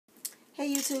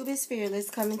Hey YouTube, it's Fearless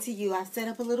coming to you. I set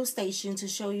up a little station to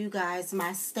show you guys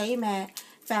my Stay Matte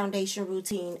foundation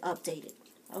routine updated.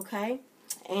 Okay?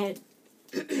 And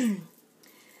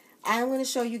I'm going to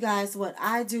show you guys what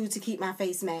I do to keep my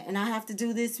face matte. And I have to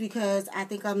do this because I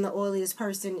think I'm the oiliest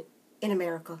person in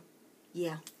America.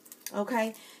 Yeah.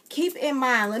 Okay? Keep in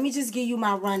mind, let me just give you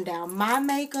my rundown. My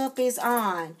makeup is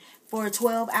on for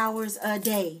 12 hours a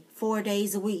day, 4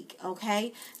 days a week.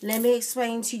 Okay? Let me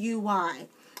explain to you why.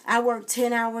 I work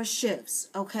 10-hour shifts,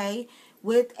 okay,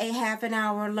 with a half an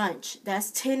hour lunch.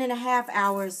 That's 10.5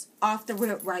 hours off the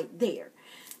rip right there.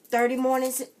 30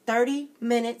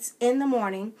 minutes in the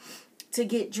morning to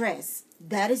get dressed.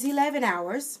 That is 11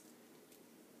 hours.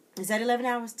 Is that 11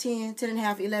 hours? 10, 10 and a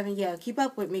half, 11. Yeah, keep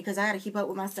up with me because I got to keep up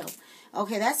with myself.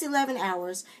 Okay, that's 11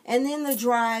 hours. And then the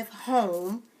drive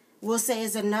home, we'll say,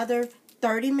 is another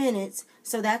 30 minutes.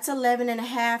 So that's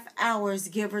 11.5 hours,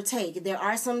 give or take. There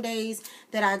are some days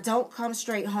that I don't come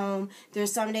straight home.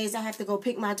 There's some days I have to go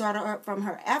pick my daughter up from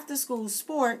her after-school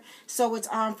sport, so it's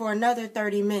on for another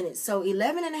 30 minutes. So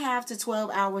 11.5 to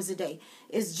 12 hours a day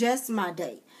is just my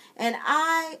day. And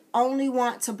I only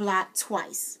want to blot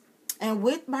twice. And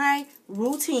with my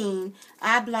routine,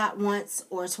 I blot once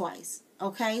or twice.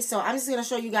 Okay, so I'm just going to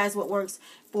show you guys what works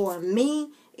for me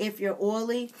if you're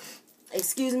oily.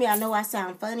 Excuse me, I know I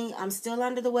sound funny. I'm still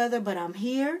under the weather, but I'm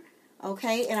here.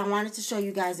 Okay, and I wanted to show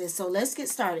you guys this. So let's get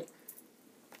started.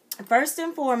 First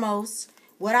and foremost,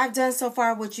 what I've done so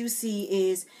far, what you see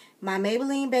is my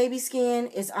Maybelline Baby Skin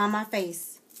is on my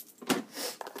face.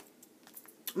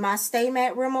 My Stay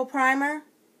Matte Rimmel Primer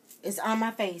is on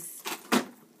my face.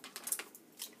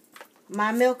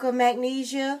 My Milk of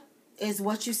Magnesia is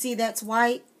what you see that's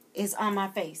white is on my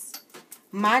face.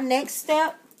 My next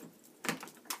step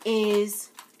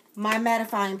is my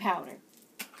mattifying powder.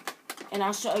 And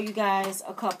I'll show you guys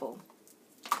a couple.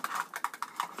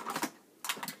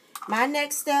 My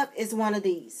next step is one of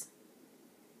these.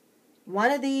 One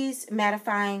of these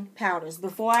mattifying powders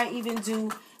before I even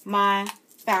do my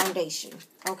foundation.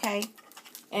 Okay?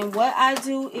 And what I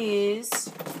do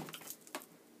is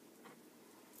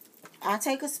I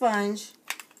take a sponge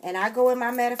and I go in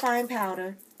my mattifying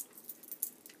powder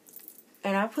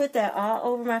and I put that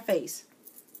all over my face.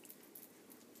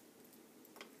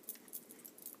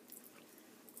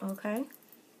 Okay?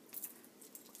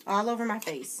 All over my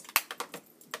face.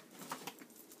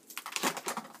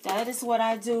 That is what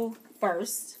I do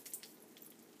first.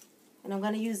 And I'm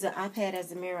going to use the iPad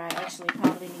as a mirror. I actually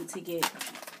probably need to get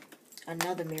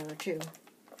another mirror too,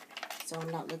 so I'm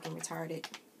not looking retarded.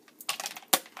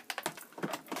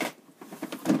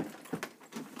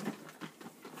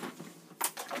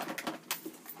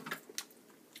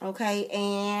 Okay,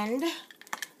 and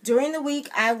during the week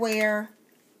I wear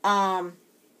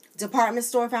department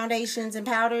store foundations and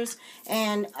powders,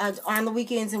 and on the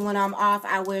weekends and when I'm off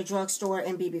I wear drugstore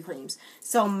and BB creams.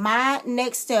 So my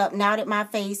next step, now that my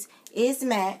face is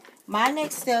matte, my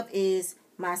next step is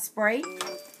my spray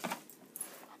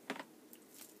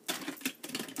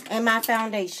and my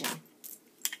foundation.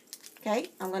 Okay,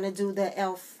 I'm going to do the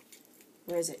e.l.f.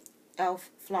 Where is it?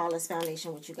 e.l.f. Flawless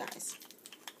Foundation with you guys.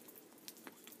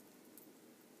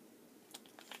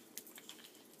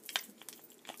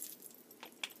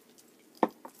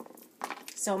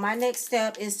 So my next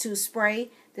step is to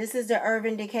spray. This is the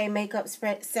Urban Decay Makeup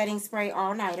Setting Spray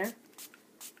All-Nighter.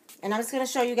 And I'm just going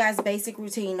to show you guys basic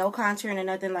routine. No contouring or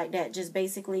nothing like that. Just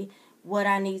basically what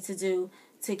I need to do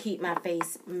to keep my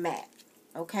face matte.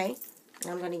 Okay?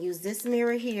 I'm going to use this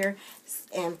mirror here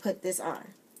and put this on.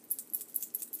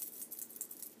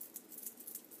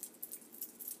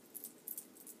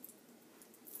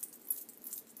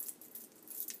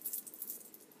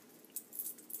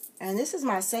 And this is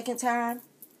my second time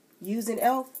using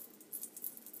e.l.f.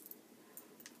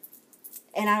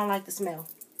 And I don't like the smell.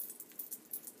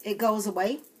 It goes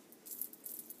away,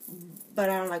 but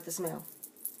I don't like the smell.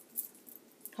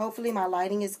 Hopefully my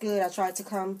lighting is good. I tried to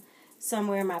come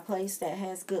somewhere in my place that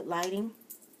has good lighting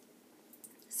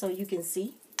so you can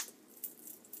see.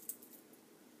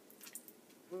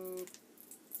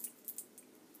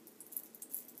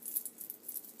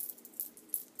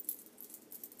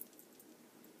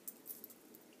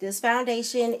 This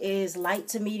foundation is light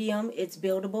to medium. It's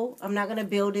buildable. I'm not going to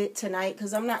build it tonight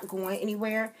because I'm not going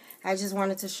anywhere. I just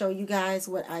wanted to show you guys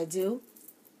what I do.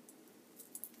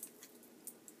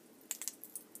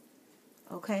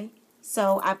 Okay.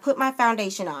 So I put my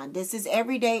foundation on. This is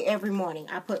every day, every morning.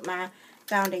 I put my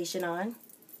foundation on.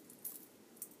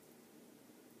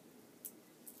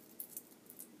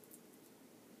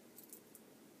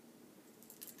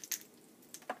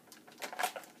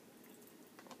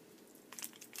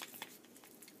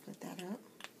 Put that up.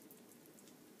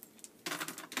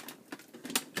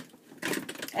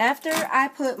 After I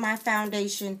put my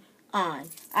foundation on,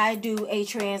 I do a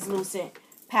translucent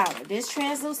powder. This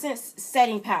translucent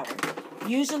setting powder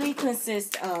usually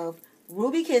consists of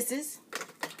Ruby Kisses,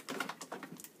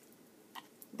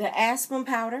 the Aspen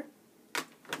powder,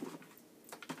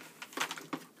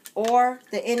 or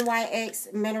the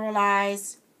NYX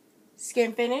Mineralized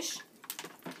Skin Finish.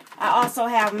 I also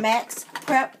have Max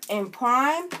Prep and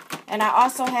Prime, and I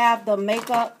also have the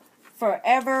Makeup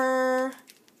Forever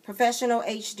Professional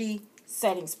HD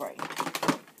Setting Spray.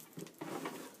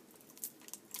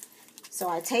 So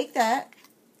I take that,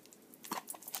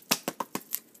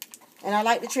 and I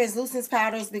like the translucent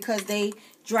powders because they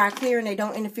dry clear and they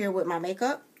don't interfere with my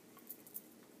makeup.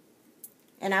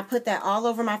 And I put that all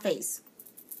over my face.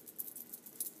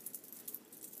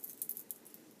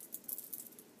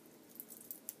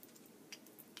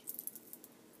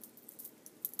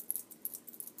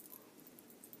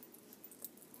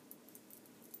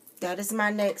 That is my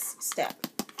next step.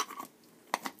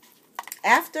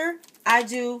 After I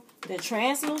do the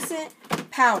translucent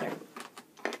powder,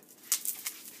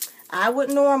 I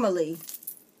would normally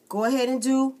go ahead and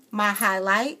do my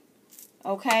highlight,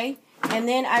 okay? And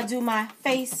then I do my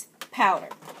face powder.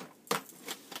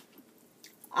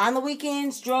 On the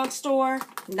weekends, drugstore,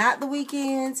 not the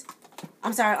weekends.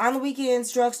 I'm sorry, on the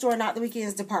weekends, drugstore, not the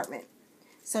weekends department.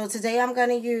 So today I'm going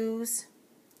to use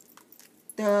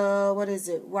the, what is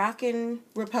it, Rockin'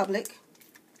 Republic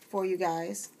for you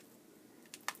guys.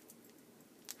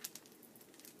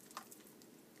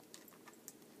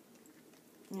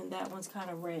 And that one's kind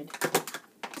of red.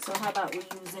 So how about we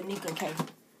use a Nicka K?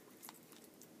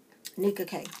 Nicka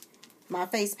K. My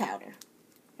face powder.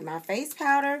 And my face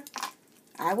powder,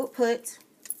 I would put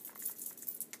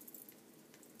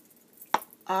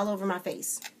all over my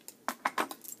face.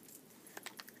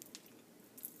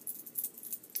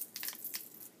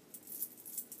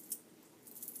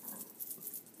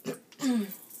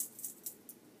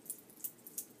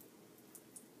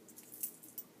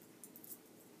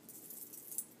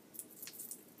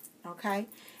 Okay,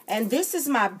 and this is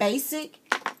my basic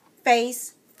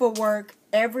face for work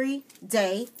every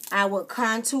day. I will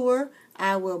contour,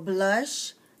 I will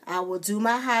blush, I will do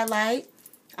my highlight,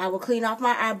 I will clean off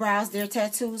my eyebrows. They're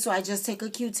tattooed, so I just take a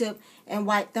Q-tip and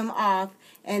wipe them off.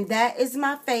 And that is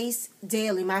my face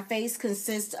daily. My face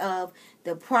consists of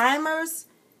the primers,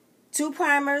 2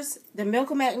 primers. The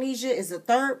Milk of Magnesia is the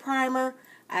 3rd primer.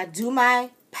 I do my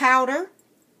powder,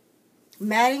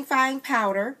 mattifying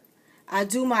powder. I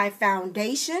do my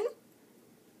foundation.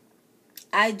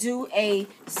 I do a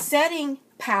setting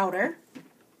powder.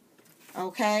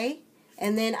 Okay?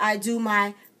 And then I do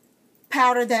my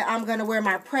powder that I'm going to wear,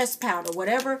 my press powder.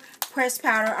 Whatever press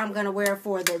powder I'm going to wear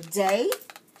for the day.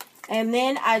 And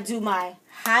then I do my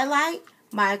highlight,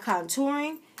 my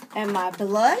contouring, and my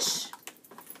blush.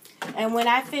 And when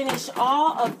I finish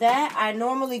all of that, I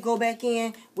normally go back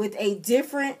in with a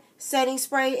different setting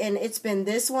spray. And it's been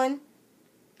this one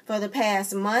for the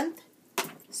past month.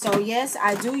 So yes,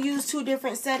 I do use 2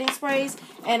 different setting sprays,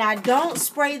 and I don't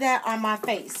spray that on my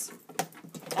face.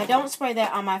 I don't spray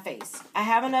that on my face. I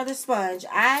have another sponge.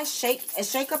 I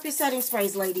shake up your setting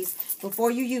sprays, ladies, before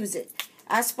you use it.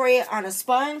 I spray it on a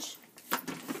sponge,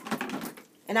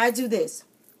 and I do this.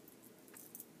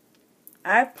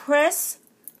 I press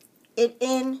it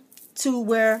in to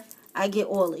where I get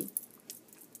oily.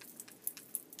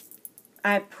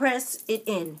 I press it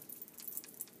in.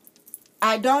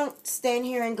 I don't stand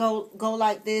here and go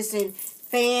like this and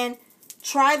fan.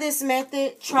 Try this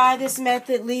method. Try this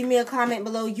method. Leave me a comment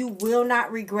below. You will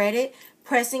not regret it.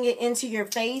 Pressing it into your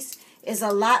face is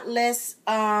a lot less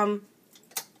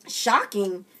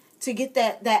shocking to get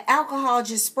that alcohol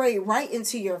just sprayed right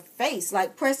into your face.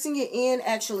 Like pressing it in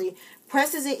actually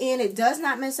presses it in. It does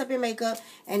not mess up your makeup,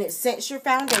 and it sets your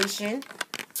foundation.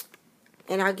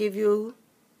 And I'll give you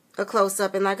a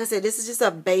close-up. And like I said, this is just a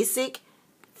basic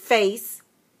face.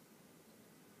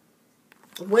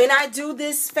 When I do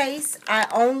this face, I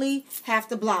only have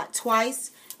to blot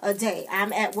twice a day.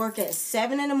 I'm at work at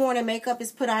 7 in the morning. Makeup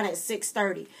is put on at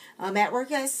 6:30. I'm at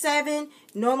work at 7.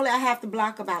 Normally I have to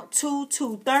block about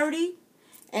 2:30.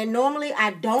 And normally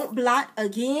I don't blot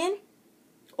again.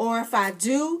 Or if I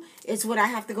do, it's when I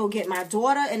have to go get my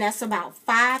daughter, and that's about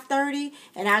 5:30,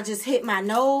 and I just hit my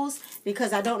nose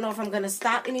because I don't know if I'm going to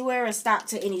stop anywhere or stop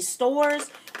to any stores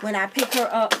when I pick her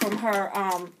up from her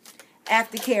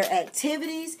aftercare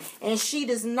activities. And she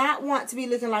does not want to be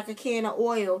looking like a can of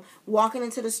oil walking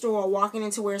into the store or walking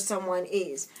into where someone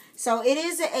is. So it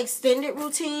is an extended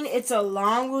routine. It's a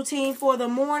long routine for the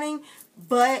morning,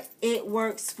 but it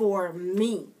works for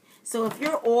me. So if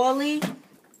you're oily,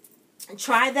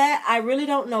 try that. I really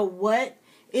don't know what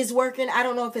is working. I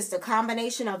don't know if it's the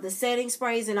combination of the setting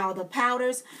sprays and all the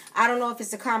powders. I don't know if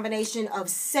it's a combination of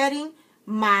setting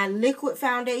my liquid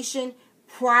foundation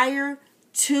prior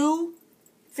to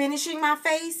finishing my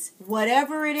face.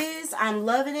 Whatever it is, I'm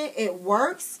loving it. It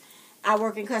works. I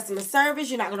work in customer service.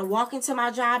 You're not going to walk into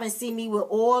my job and see me with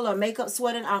oil or makeup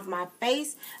sweating off my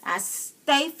face. I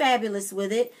stay fabulous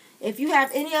with it. If you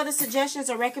have any other suggestions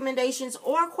or recommendations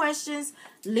or questions,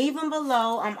 leave them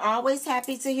below. I'm always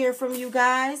happy to hear from you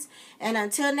guys. And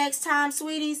until next time,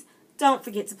 sweeties, don't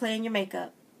forget to play in your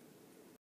makeup.